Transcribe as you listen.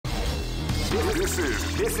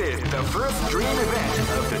This is the first dream event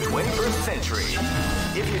of the 21st century.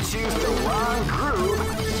 If you choose the wrong groove,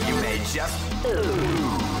 you may just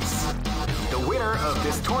lose. The winner of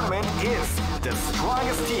this tournament is the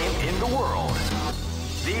strongest team in the world.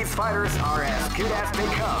 These fighters are as good as they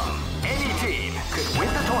come. Any team could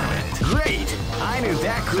win the tournament. Great! I knew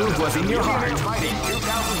that groove was in your heart. Fighting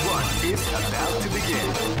 2001 is about to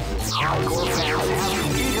begin. Hardcore fans have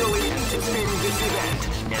been eagerly anticipating this event,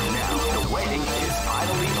 and now the waiting is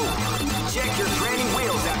finally over. Check your training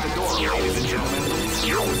wheels at the door, ladies and gentlemen. This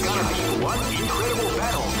is gonna be one incredible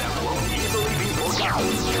battle that won't easily be forgotten.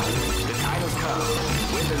 The time has come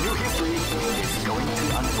when the new history is going to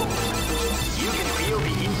unfold. You can feel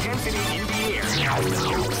the intensity in the air as the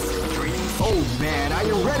hopes, dreams. Oh man, are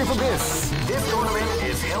you ready for this? This tournament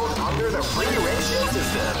is held under the free ratio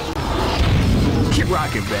system. Keep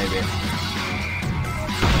rocking, baby.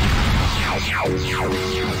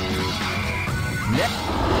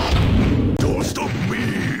 Don't stop me!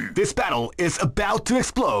 This battle is about to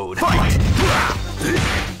explode. Fight!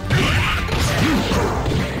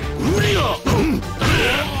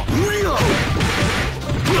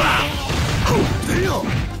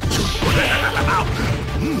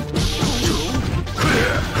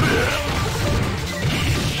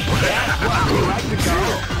 That's why we like to go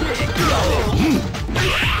big go.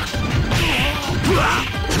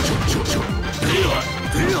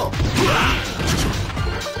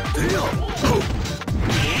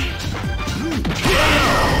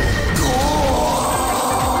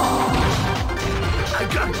 I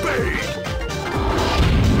got bait.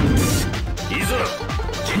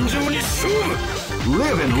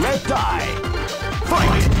 Live and let die.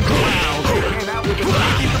 Fight! Wow, they came out with a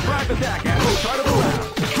sneaky surprise attack at the start of the round.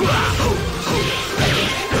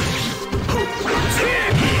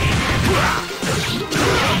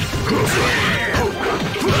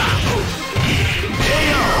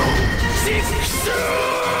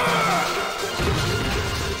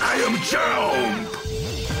 I am Jump!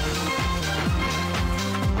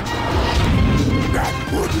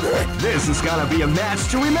 This is gonna be a match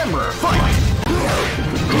to remember. Fight!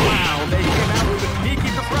 Wow, they came out with a sneaky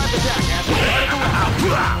surprise attack at the start of the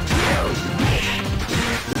round.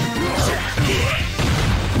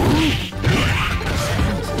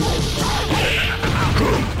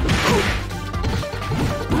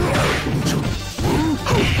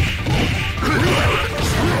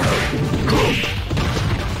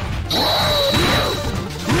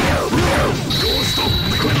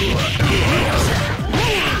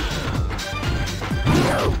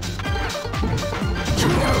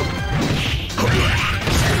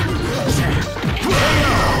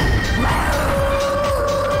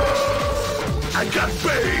 I got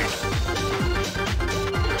bait!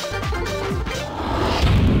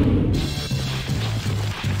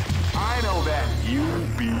 I know that you'll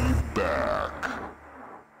be back.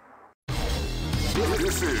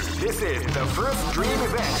 This is the first dream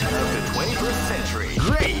event of the 21st century.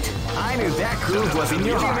 Great! I knew that groove was in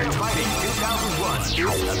your heart. Fighting 2001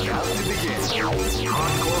 is about to begin.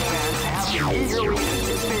 Hardcore fans have been eagerly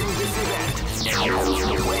anticipating this event, and now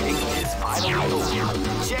the waiting is finally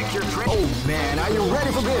over. Check your train. Oh man, are you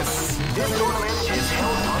ready for this? This tournament is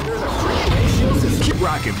held under the free ratio system. Keep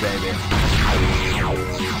rocking, baby.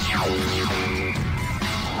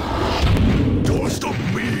 Don't stop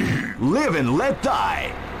me. Live and let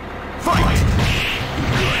die. Fight!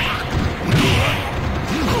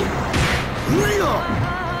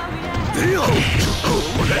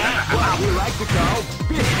 That's why we like to call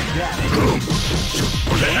Big Daddy.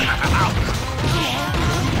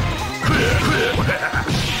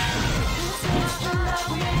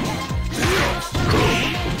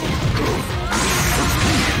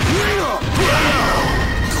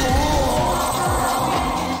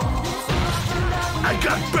 I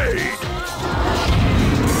got bait!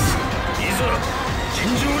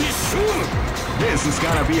 This is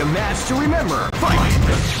gonna be a match to remember. Fight!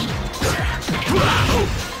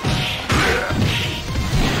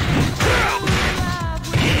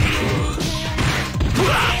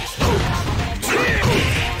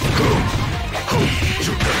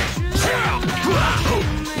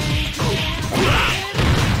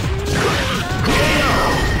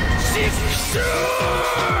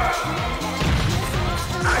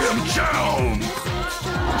 I am Jump!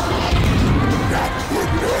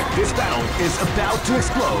 This battle is about to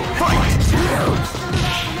explode. Fight!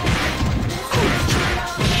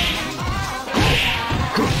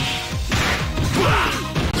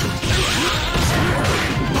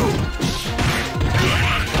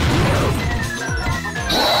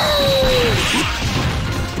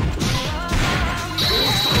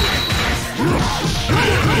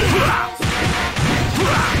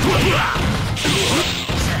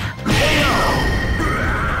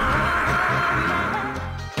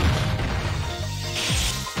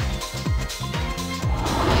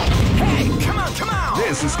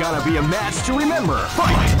 gonna be a match to remember.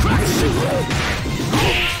 Fight!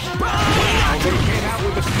 They came out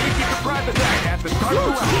with a sneaky surprise attack at the start of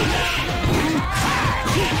the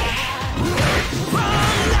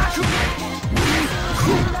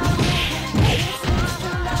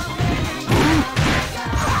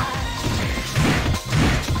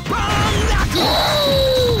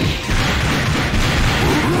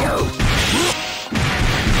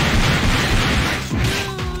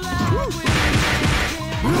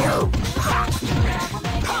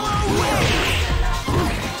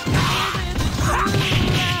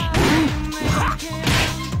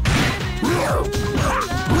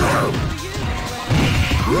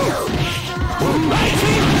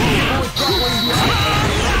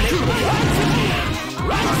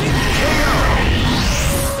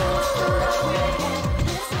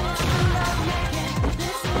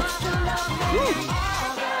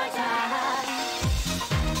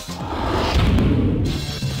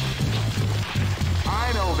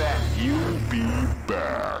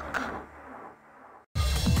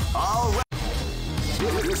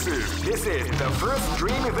This is the first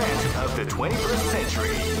dream event of the 21st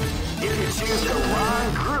century. If you choose the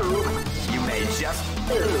wrong groove, you may just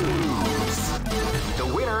lose. The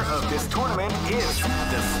winner of this tournament is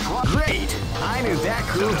the strong. Great! I knew that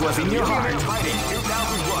groove was in your heart. Fighting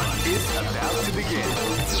 2001 is about to begin.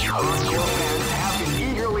 Hardcore fans have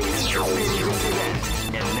been eagerly anticipating this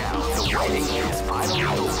event, and now the waiting is finally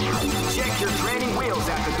over. Check your training wheels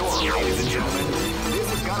at the door, ladies and gentlemen.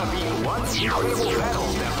 This is gonna be one incredible battle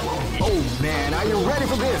that won't. Oh man, are you ready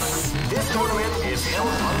for this? This tournament is held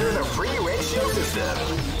under the free ratio system.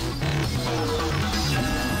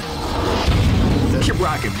 Keep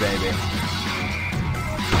rocking, baby.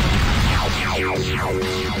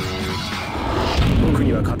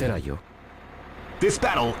 This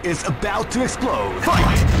battle is about to explode.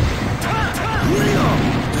 Fight!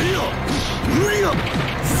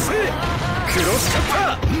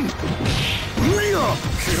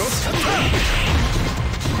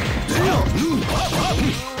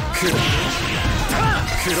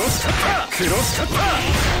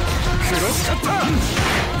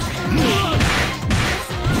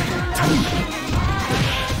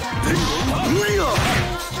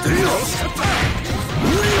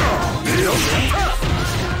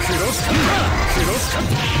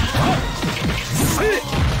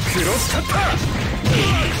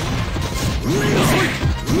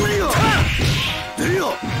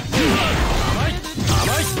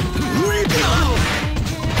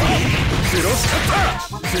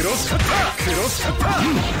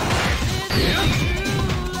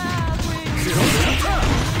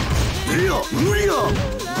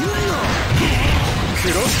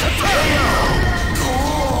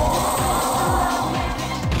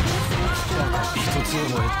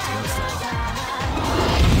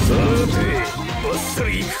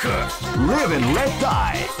 Live and let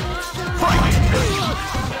die. Fight!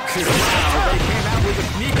 They came out with a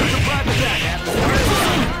sneaky surprise attack at the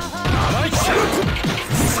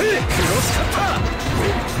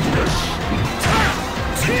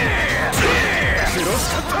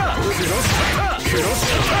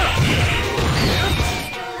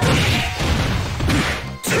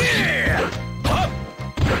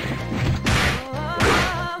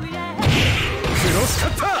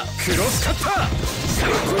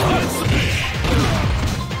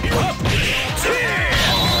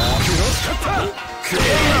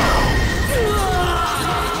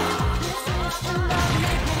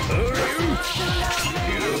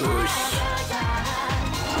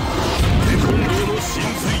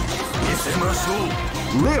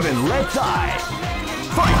Live and let die.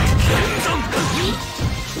 Fight!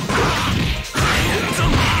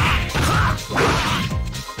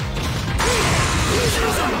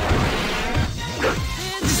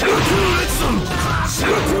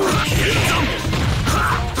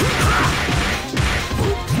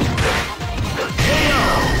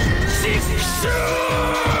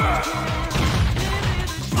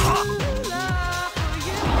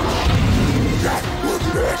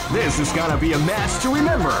 This is gonna be a match to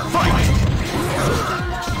remember. Fight!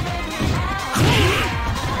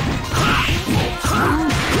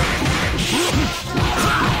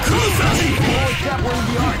 Always definitely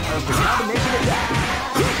the art of the combination attack.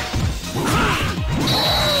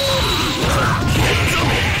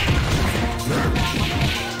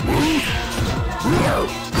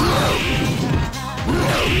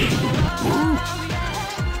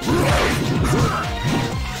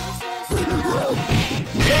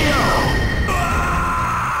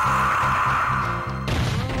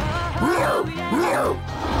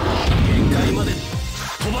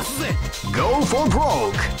 Go for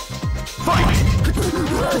broke. Fight!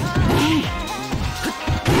 they came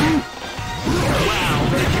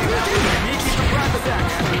out with a sneaky surprise attack.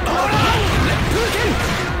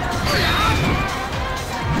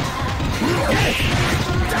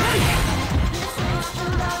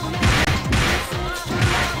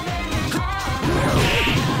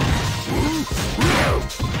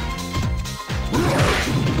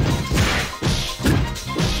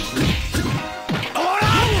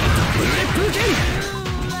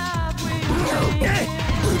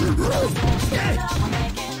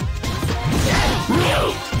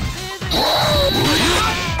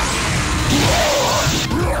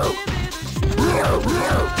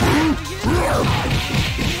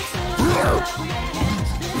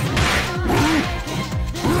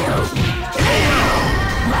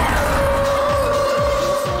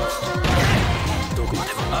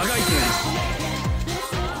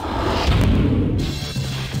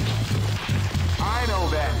 I know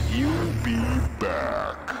that you'll be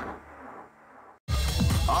back.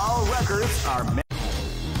 All records are met.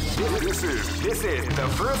 This is the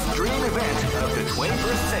first dream event of the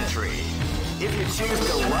 21st century. If you choose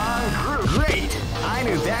the wrong group, great! I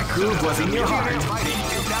knew that groove was in your heart. Fighting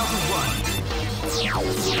 2001.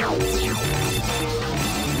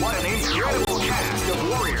 What an incredible cast of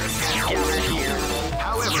warriors has gathered here.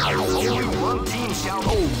 However, only one team shall.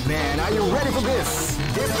 Oh man, are you ready for this?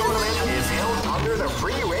 This tournament is held under the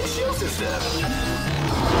free ratio system.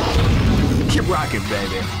 Keep rocking,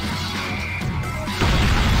 baby.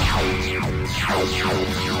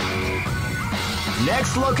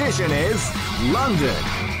 Next location is London.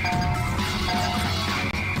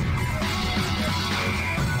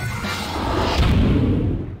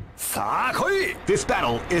 This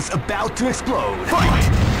battle is about to explode. Fight!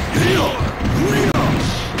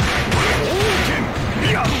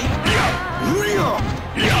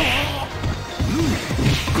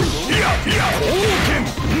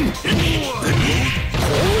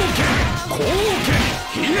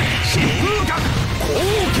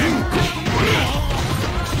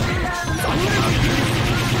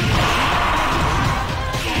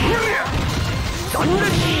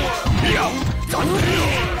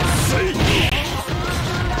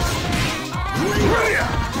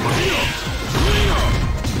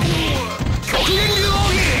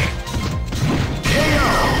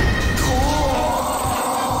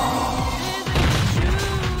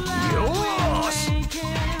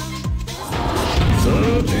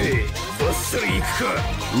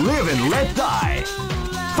 Live and let die.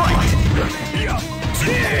 Fight!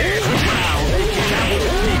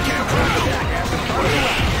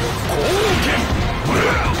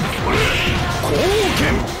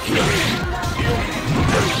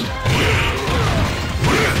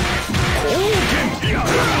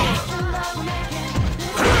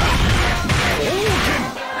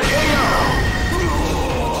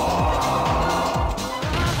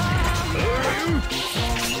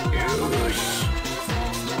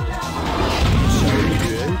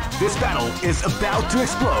 This battle is about to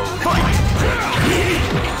explode. Fight!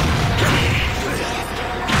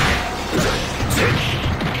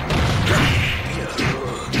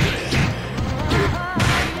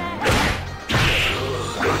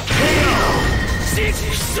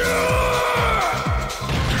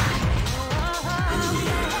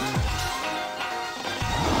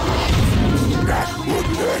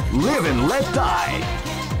 Live and let die.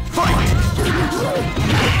 Fight!